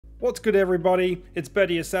What's good, everybody? It's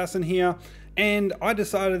birdyassassin here, and I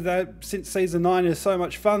decided that since Season 9 is so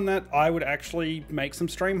much fun that I would actually make some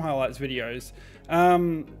stream highlights videos.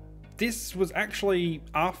 This was actually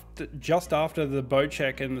just after the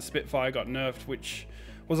Bocek and the Spitfire got nerfed, which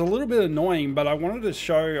was a little bit annoying, but I wanted to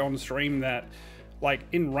show on stream that, like,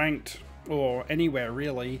 in ranked, or anywhere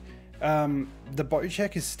really, the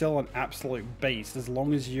Bocek is still an absolute beast as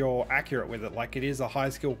long as you're accurate with it. Like, it is a high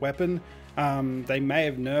skill weapon. They may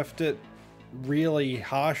have nerfed it really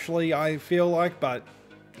harshly, I feel like, but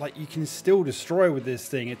like, you can still destroy with this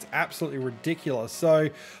thing. It's absolutely ridiculous. So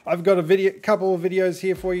I've got a couple of videos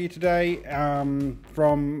here for you today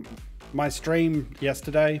from my stream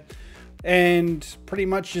yesterday, and pretty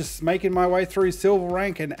much just making my way through silver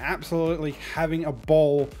rank and absolutely having a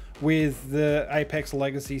ball with the Apex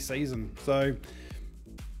Legacy season. So,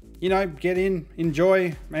 you know, get in,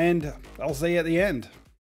 enjoy, and I'll see you at the end.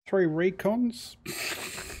 3 recons.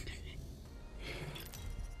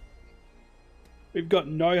 We've got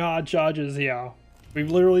no hard charges here.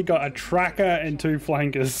 We've literally got a tracker and 2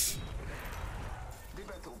 flankers.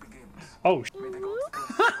 Oh,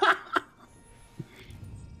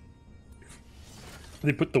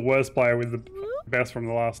 they put the worst player with the best from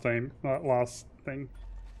the last team, last thing.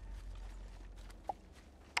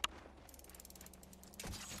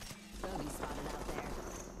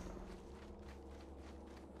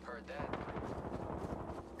 Heard that.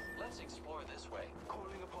 Let's explore this way.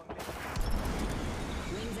 Calling upon me.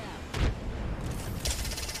 Wings out. Fox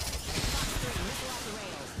 3, missile off the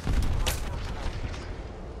rails.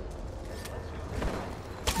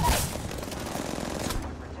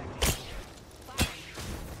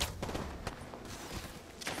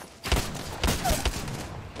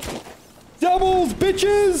 Doubles,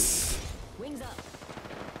 bitches! Wings up.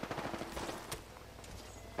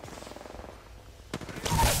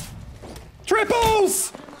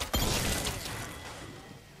 Triples!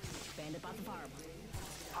 Bandit bought the farm.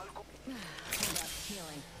 Hold up,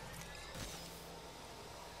 healing.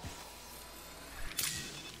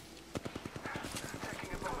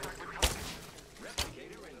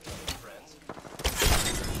 Replicator incoming, friends.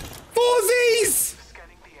 Foursies!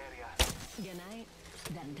 Scanning the area. Good night.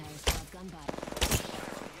 That entire squad's gone by.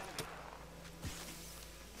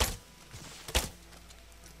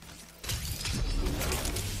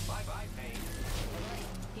 Bye-bye, pain.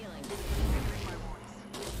 Healing.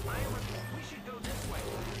 We should go this way.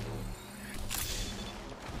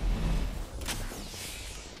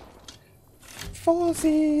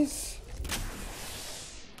 Foursies!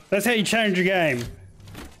 That's how you change your game.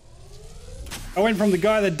 I went from the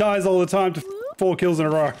guy that dies all the time to 4 kills in a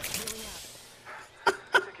row.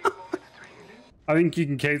 I think you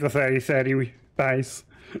can keep the 30-30 base.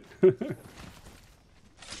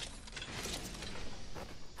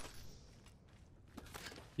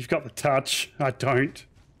 You've got the touch. I don't,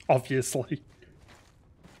 obviously.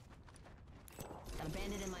 Got a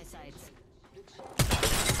bandit in my sights.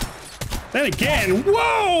 Then again,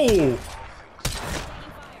 whoa!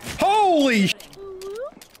 Holy sh!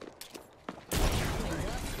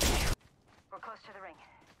 We're close to the ring.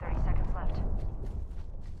 30 seconds left.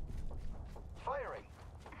 Firing.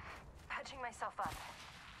 Patching myself up.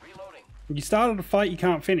 Reloading. You started a fight you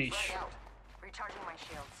can't finish. Frag out. Recharging my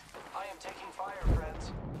shields. I am taking fire,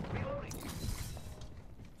 friends. Reloading.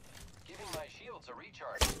 Giving my shields a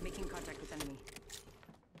recharge. Making contact with enemy.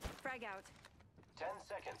 Frag out. 10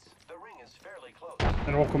 seconds. The ring is fairly close.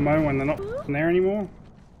 An awkward moment when they're not in there anymore.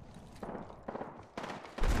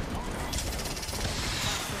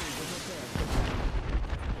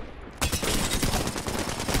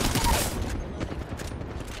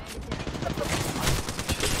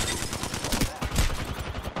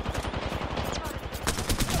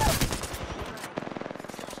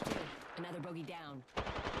 Another bogey down.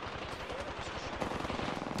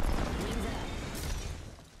 Wings up.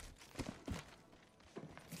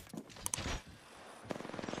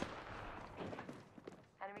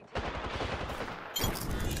 Enemy team.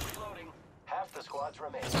 Reloading. Half the squads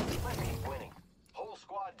remain. Let's keep winning. Whole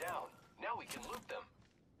squad down. Now we can loot them.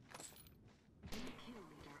 Kill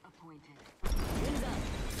leader appointed. Wings up.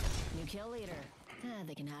 New kill leader.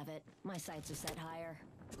 They can have it. My sights are set higher.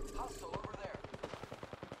 Hostile over there.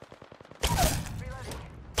 Reloading.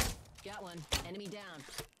 Got one. Enemy down.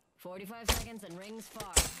 45 seconds and rings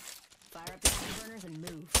far. Fire up the afterburners and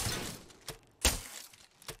move.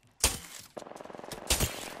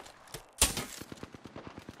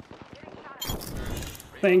 Getting shot at.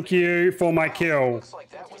 Thank you for my kill. Looks like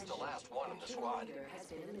that was the last one in the squad. Leader has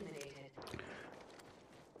been eliminated.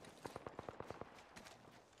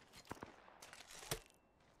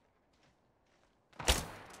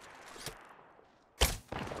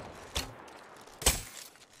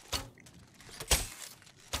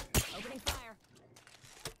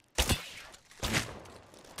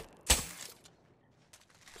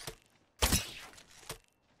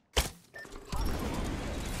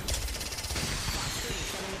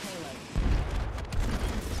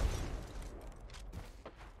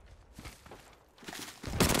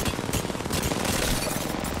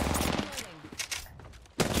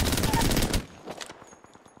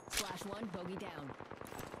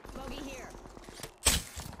 Bogey here.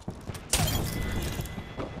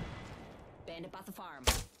 Bandit bought the farm.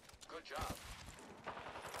 Good job.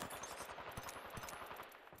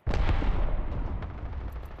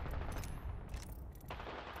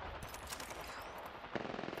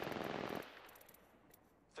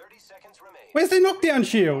 Seconds remain. Where's the knockdown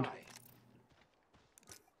shield?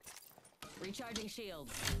 Recharging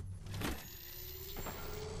shields.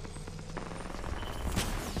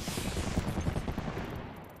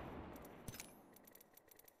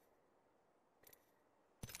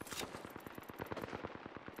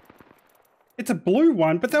 It's a blue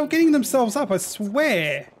one, but they were getting themselves up, I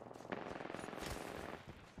swear.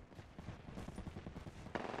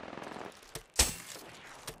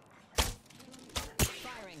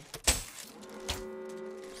 Firing.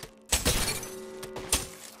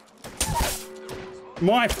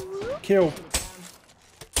 My kill.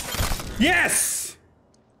 Yes!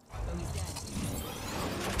 Bogey's dead.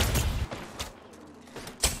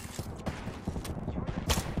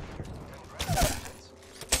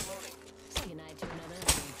 Say goodnight to another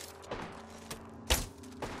enemy.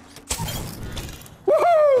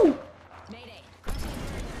 Woohoo! Mayday.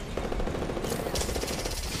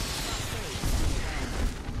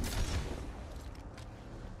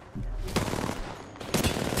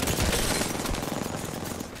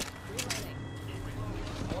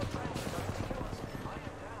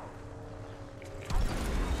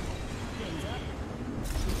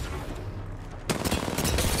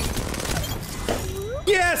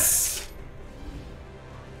 Yes!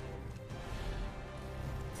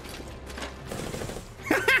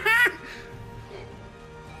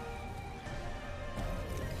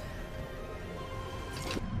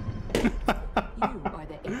 You are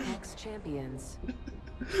the Apex champions.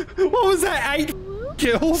 What was that? 8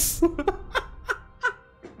 kills?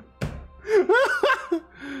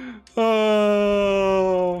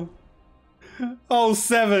 Oh. Oh,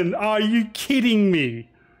 7. Are you kidding me?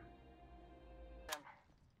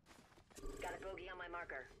 Got a bogey on my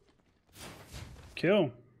marker.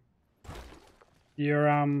 Cool. You're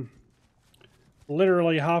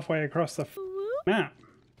literally halfway across the map.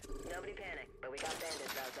 Nobody panic, but we got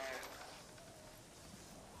bandits out there.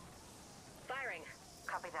 Firing.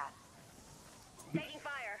 Copy that. Taking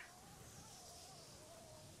fire.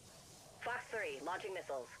 Fox 3, launching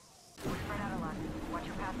missiles. Spread out a lot. Watch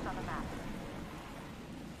your paths on the map.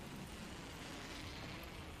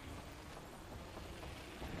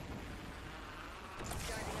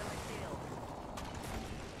 Charging on my shield.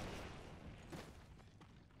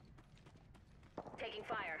 Taking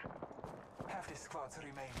fire. Half the squads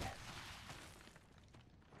remain.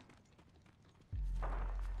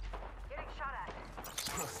 Getting shot at.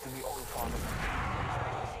 Trust in the All Father.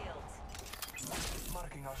 Shields.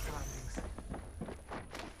 Marking our surroundings.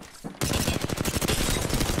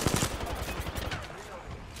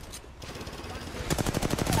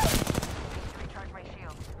 Recharge my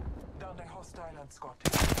shield. Down a hostile and squad.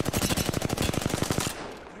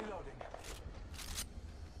 Reloading.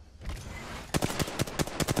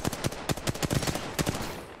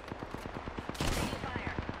 Taking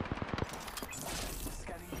fire.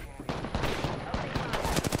 Scanning the area. Opening fire.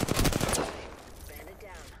 Bandit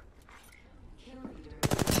down. Kill leader.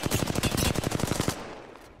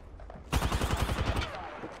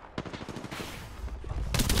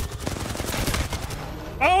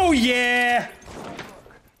 Oh yeah!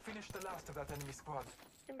 Look, finish the last of that enemy squad.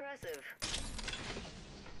 Impressive.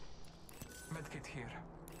 Medkit here.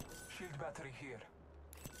 Shield battery here.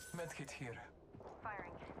 Medkit here.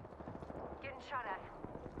 Firing. Getting shot at.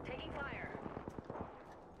 Taking fire.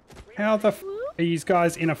 How the f are these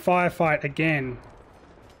guys in a firefight again?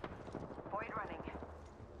 Void running.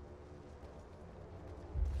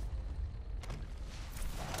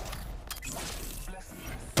 Bless me.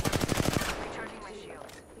 Recharging my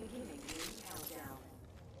shield. Beginning ring countdown.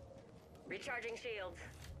 Recharging shields.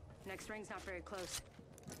 Next ring's not very close.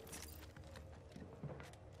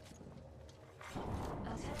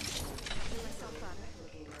 Attention. Do myself up.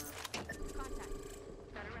 Contact.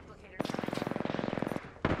 Got a replicator.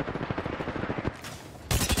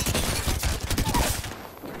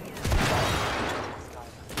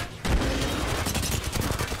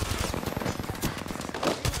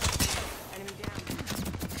 Enemy down.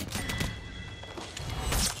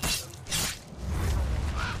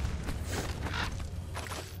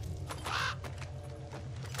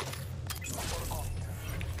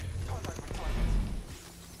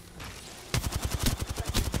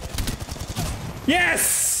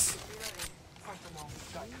 Yes! Fight along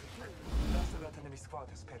with that. Last of that enemy squad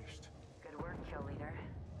has perished. Good work, kill leader.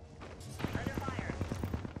 Under fire.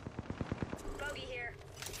 Bogey here.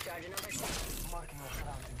 Charging on my shield. Marking our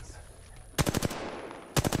surroundings.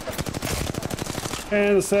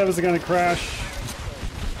 And the servers are going to crash.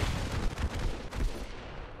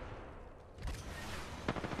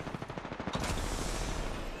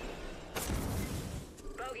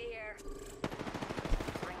 Bogey here.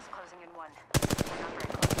 Ring's closing in 1. We're not very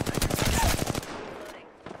close. Reloading.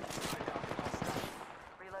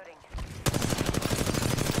 Reloading.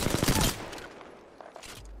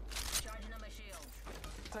 Charging on my shield.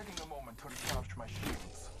 Taking a moment to recharge my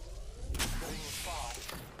shields. The ring is far.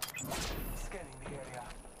 Scanning the area.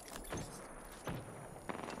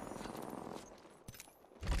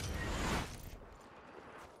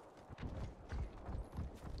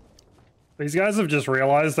 These guys have just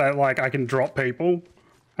realized that like I can drop people,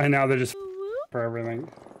 and now they're just for everything.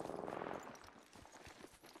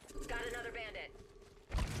 Got another bandit.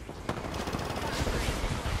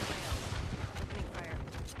 Opening fire.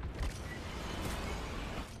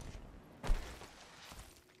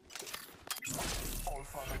 All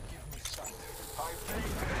Father, give me sight. I pray.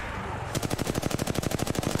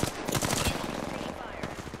 Taking fire.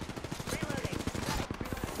 Reloading.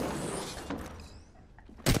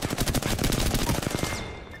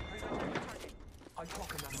 I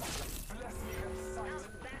talk an enemy. Bless me in sight.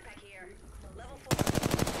 Backpack here. Level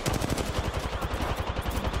 4.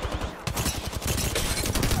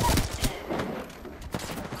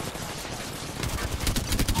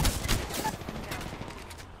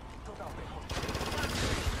 Took out the hook.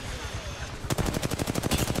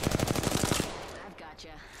 I've gotcha.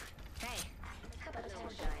 Hey, how about no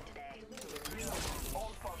more dying today?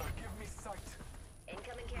 All Father, give me sight.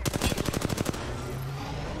 Incoming care.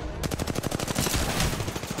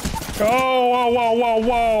 Oh, whoa, whoa, whoa,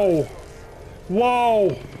 whoa!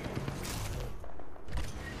 Whoa!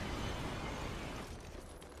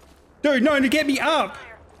 Dude, no, to get me up!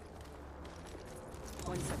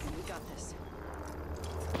 1 second, we got this.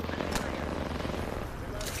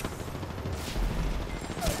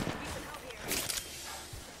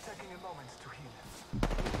 Taking a moment to heal.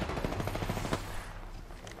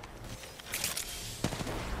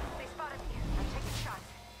 They spotted me. I'm taking shots.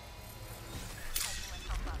 Catching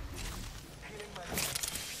myself up. Healing my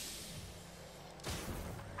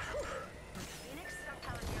Phoenix, stop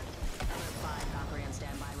telling me. Number 5, Valkyrie on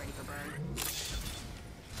standby, ready for burn.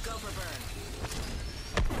 Go for burn.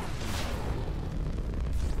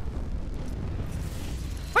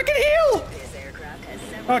 I can heal! This aircraft has Oh,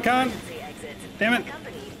 several I can't. emergency exits, Damn it.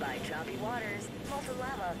 accompanied by choppy waters, molten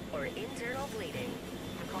lava, or internal bleeding.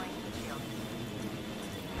 Deploying shield.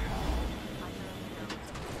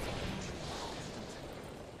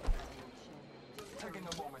 taking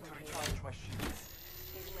a moment to recharge my shields.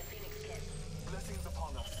 Using my Phoenix kit. Blessings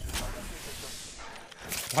upon us.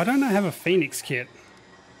 Why don't I have a Phoenix kit?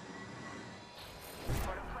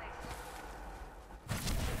 Port in place.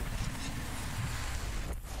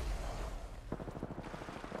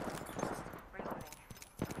 Reloading.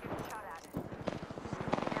 Give it a shot at.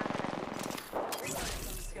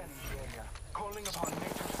 Scanning the area. Calling upon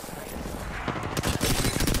nature's strength.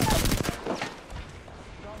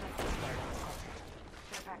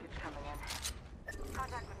 Care package coming in.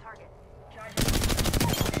 Contact with target.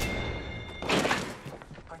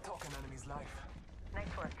 I talk an enemy's life.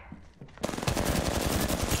 Nice work.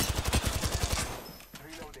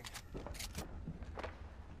 Reloading.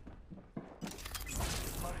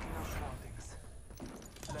 Marking our surroundings.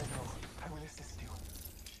 Let go. I will assist you.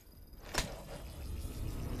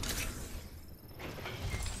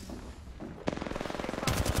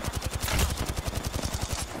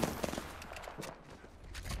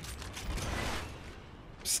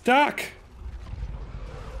 Stuck!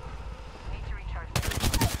 Need to recharge.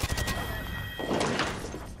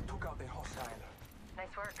 Took out the hostile.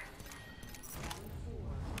 Nice work.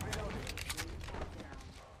 Reloading.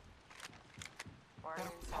 Warning.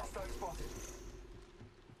 Hostile spotted.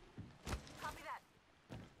 Copy that.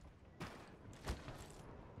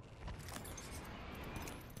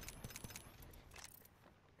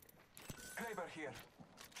 Kraber here.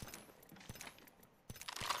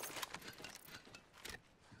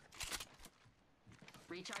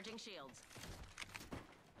 Recharging shields.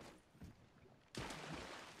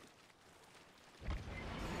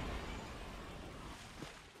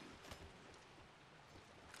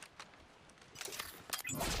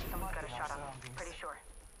 Someone got a shot on me. Pretty sure.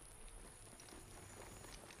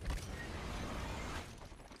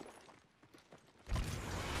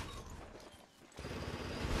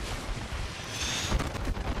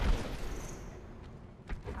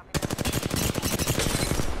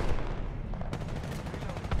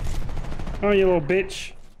 Oh, you little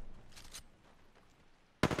bitch.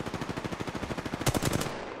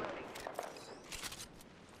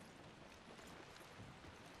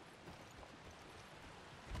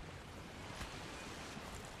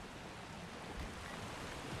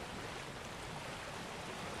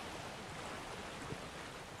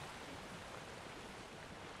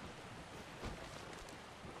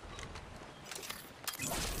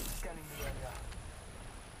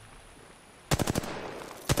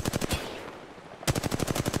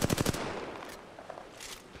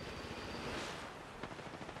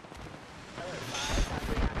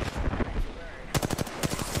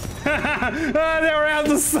 They were out of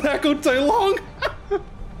the circle too long.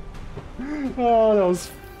 Oh, that was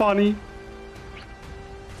funny.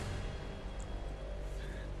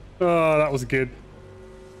 Oh, that was good.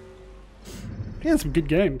 Yeah, some good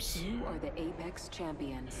games. You are the Apex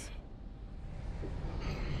champions.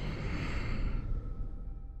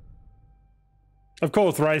 Of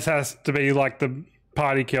course, Race has to be like the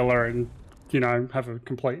party killer and, you know, have a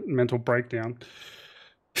complete mental breakdown.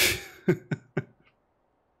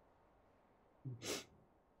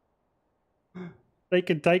 They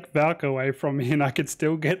could take Valk away from me and I could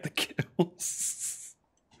still get the kills.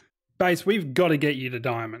 Base, we've got to get you to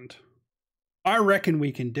Diamond. I reckon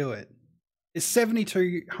we can do it. It's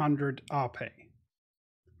 7,200 RP.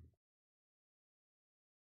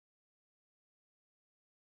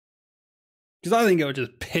 Because I think it would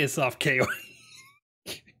just piss off Kiwi.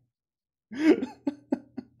 I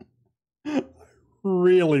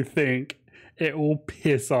really think it will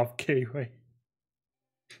piss off Kiwi.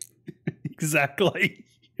 Exactly.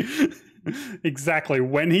 Exactly.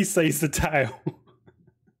 When he sees the tail.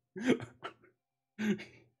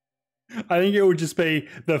 I think it would just be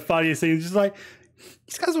the funniest thing. It's just like,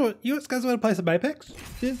 you guys want to play some Apex?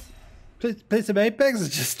 Play some Apex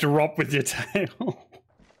and just drop with your tail.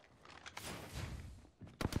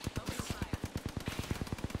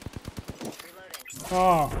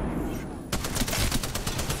 Oh.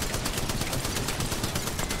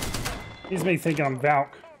 Here's me thinking I'm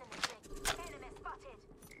Valk. Enemy spotted.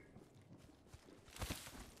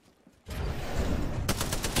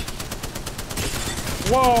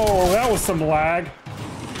 Whoa, that was some lag.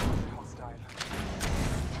 Hostile.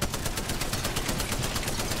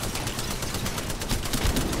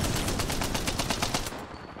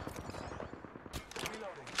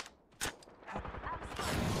 Reloading.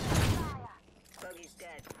 Bogey's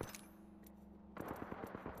dead.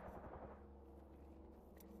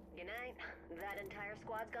 Good night. That entire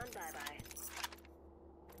squad's gone bye-bye.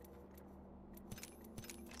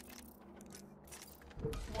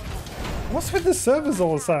 What's with the servers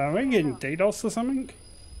all of a sudden? Are we getting DDoS or something?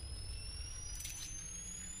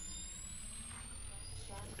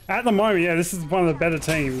 At the moment, yeah, this is one of the better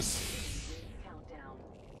teams. Countdown.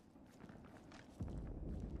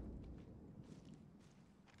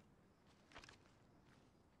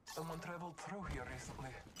 Someone traveled through here recently.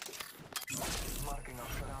 Marking our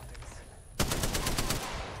surroundings.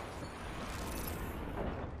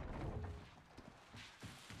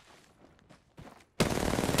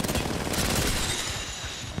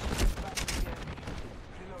 Back to the enemy.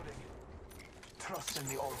 Reloading. Trust in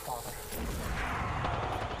the All Father.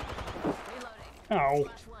 Reloading. Oh.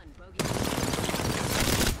 Flash one, bogey.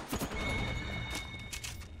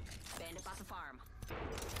 Bandit bought the farm.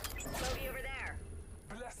 Bogey over there.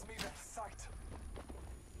 Bless me with sight.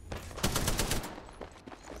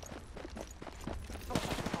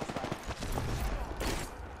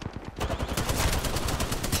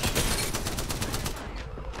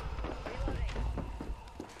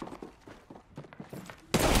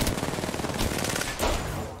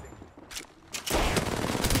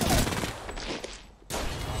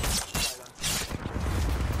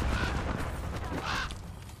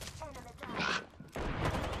 Enemy down.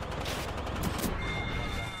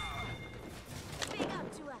 Big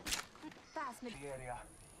up to us. Fast, The area.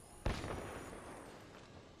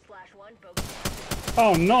 Slash one, bogey.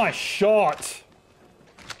 Oh, nice shot.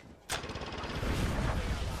 30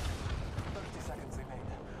 seconds remain.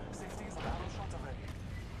 Safety is an arrow shot away.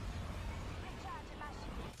 recharging my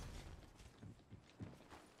shield.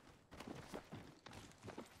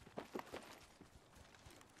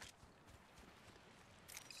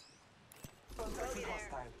 Contacting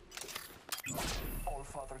hostile. All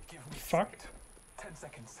Father, give me Fuck. sight. 10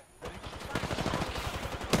 seconds.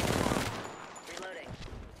 Reloading.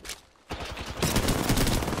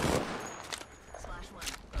 Slash one,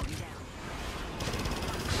 bogey down.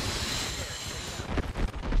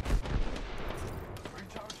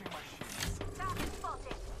 Recharging my shields. Target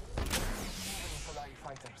spotted. Moving Valkyrie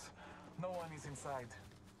fighters. No one is inside.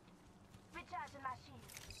 Recharging my shield.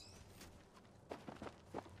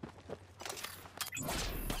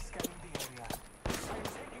 Scanning the area. I am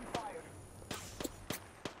taking fire.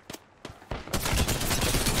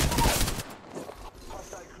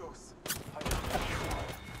 Hostile close.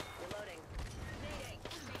 Reloading. Mayday.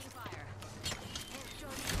 Taking fire.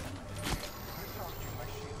 Recharging my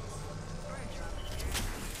shields.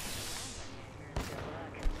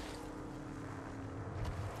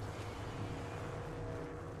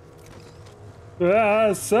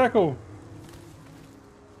 Ah, circle.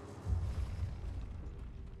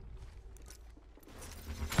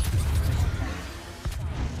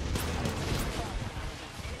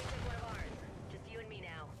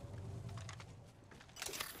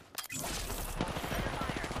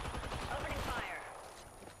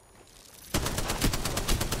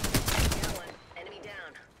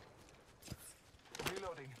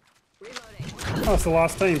 Reloading. Oh, it's the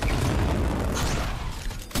last team.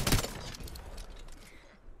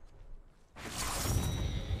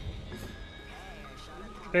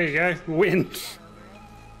 There you go, win.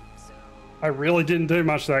 I really didn't do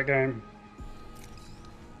much that game.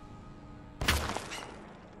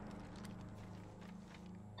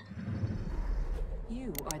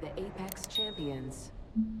 You are the Apex champions.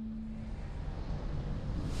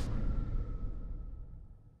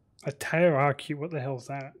 A Teo RQ, what the hell's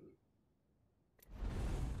that?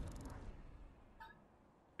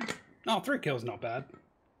 Oh, 3 kills, not bad.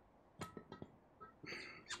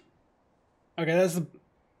 Okay, that's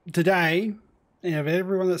today. Out of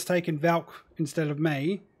everyone that's taken Valk instead of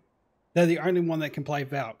me, they're the only one that can play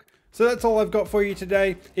Valk. So that's all I've got for you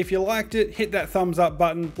today. If you liked it, hit that thumbs up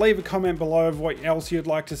button. Leave a comment below of what else you'd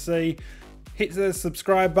like to see. Hit the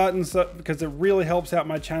subscribe button because it really helps out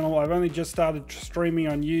my channel. I've only just started streaming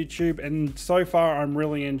on YouTube and so far I'm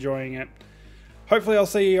really enjoying it. Hopefully I'll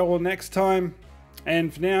see you all next time.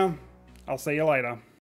 And for now, I'll see you later.